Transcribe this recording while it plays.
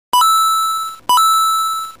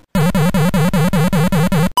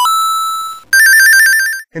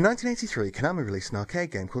In 1983, Konami released an arcade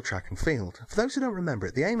game called Track and Field. For those who don't remember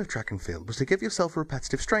it, the aim of Track and Field was to give yourself a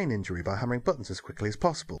repetitive strain injury by hammering buttons as quickly as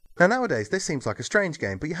possible. Now nowadays this seems like a strange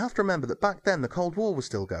game, but you have to remember that back then the Cold War was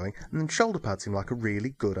still going, and shoulder pads seemed like a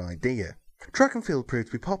really good idea. Track and Field proved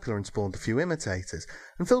to be popular and spawned a few imitators,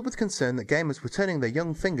 and filled with concern that gamers were turning their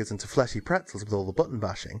young fingers into fleshy pretzels with all the button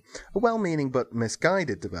bashing, a well-meaning but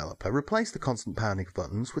misguided developer replaced the constant pounding of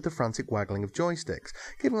buttons with the frantic waggling of joysticks,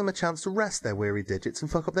 giving them a chance to rest their weary digits and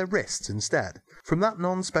fuck up their wrists instead. From that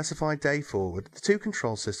non-specified day forward, the two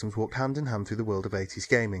control systems walked hand in hand through the world of 80s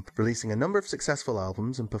gaming, releasing a number of successful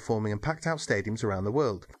albums and performing in packed-out stadiums around the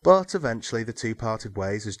world. But eventually the two parted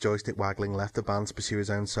ways as Joystick Waggling left the band to pursue his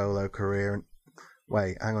own solo career and...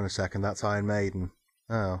 Wait, hang on a second, that's Iron Maiden.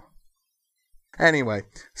 Oh. Anyway,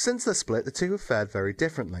 since their split, the two have fared very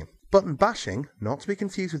differently. Button bashing, not to be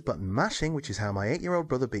confused with button mashing, which is how my 8-year-old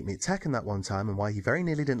brother beat me at Tekken that one time and why he very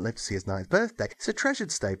nearly didn't live to see his 9th birthday, is a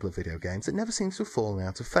treasured staple of video games that never seems to have fallen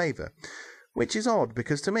out of favour. Which is odd,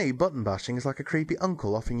 because to me, button bashing is like a creepy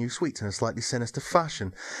uncle offering you sweets in a slightly sinister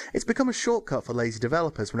fashion. It's become a shortcut for lazy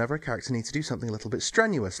developers whenever a character needs to do something a little bit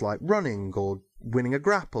strenuous, like running, or winning a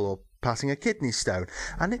grapple, or passing a kidney stone,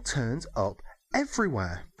 and it turns up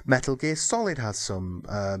everywhere. Metal Gear Solid has some,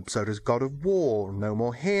 so does God of War, No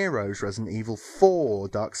More Heroes, Resident Evil 4,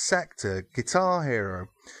 Dark Sector, Guitar Hero.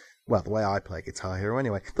 Well, the way I play Guitar Hero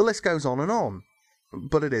anyway. The list goes on and on,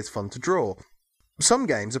 but it is fun to draw. Some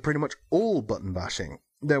games are pretty much all button bashing.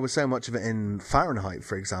 There was so much of it in Fahrenheit,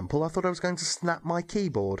 for example, I thought I was going to snap my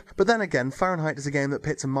keyboard. But then again, Fahrenheit is a game that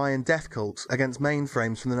pits a Mayan death cult against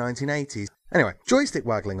mainframes from the 1980s. Anyway, Joystick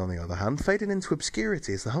Waggling, on the other hand, faded into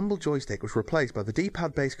obscurity as the humble joystick was replaced by the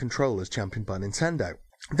D-pad-based controllers championed by Nintendo.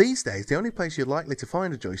 These days, the only place you're likely to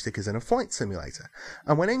find a joystick is in a flight simulator,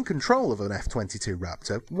 and when in control of an F-22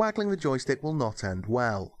 Raptor, waggling the joystick will not end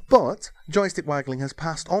well. But Joystick Waggling has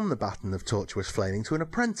passed on the baton of tortuous flailing to an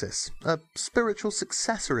apprentice, a spiritual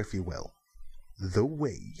successor if you will, the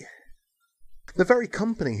Wii. The very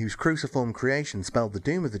company whose cruciform creation spelled the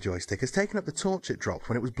doom of the joystick has taken up the torch it dropped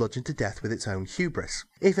when it was bludgeoned to death with its own hubris.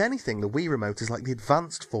 If anything, the Wii Remote is like the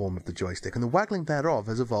advanced form of the joystick, and the waggling thereof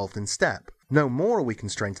has evolved in step. No more are we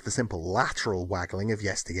constrained to the simple lateral waggling of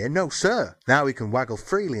yesteryear, no sir! Now we can waggle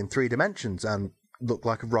freely in 3 dimensions and look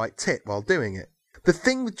like a right tit while doing it. The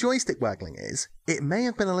thing with joystick waggling is, it may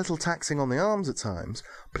have been a little taxing on the arms at times,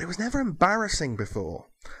 but it was never embarrassing before.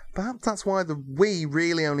 Perhaps that's why the Wii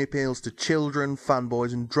really only appeals to children,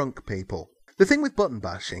 fanboys and drunk people. The thing with button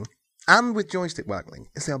bashing, and with joystick waggling,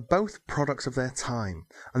 is they are both products of their time,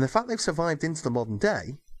 and the fact they've survived into the modern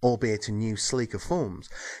day, albeit in new, sleeker forms,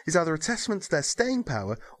 is either a testament to their staying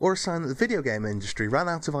power or a sign that the video game industry ran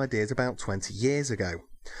out of ideas about 20 years ago.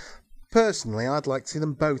 Personally, I'd like to see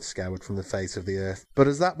them both scoured from the face of the earth, but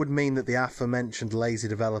as that would mean that the aforementioned lazy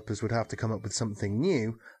developers would have to come up with something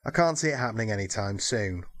new, I can't see it happening anytime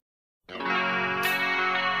soon.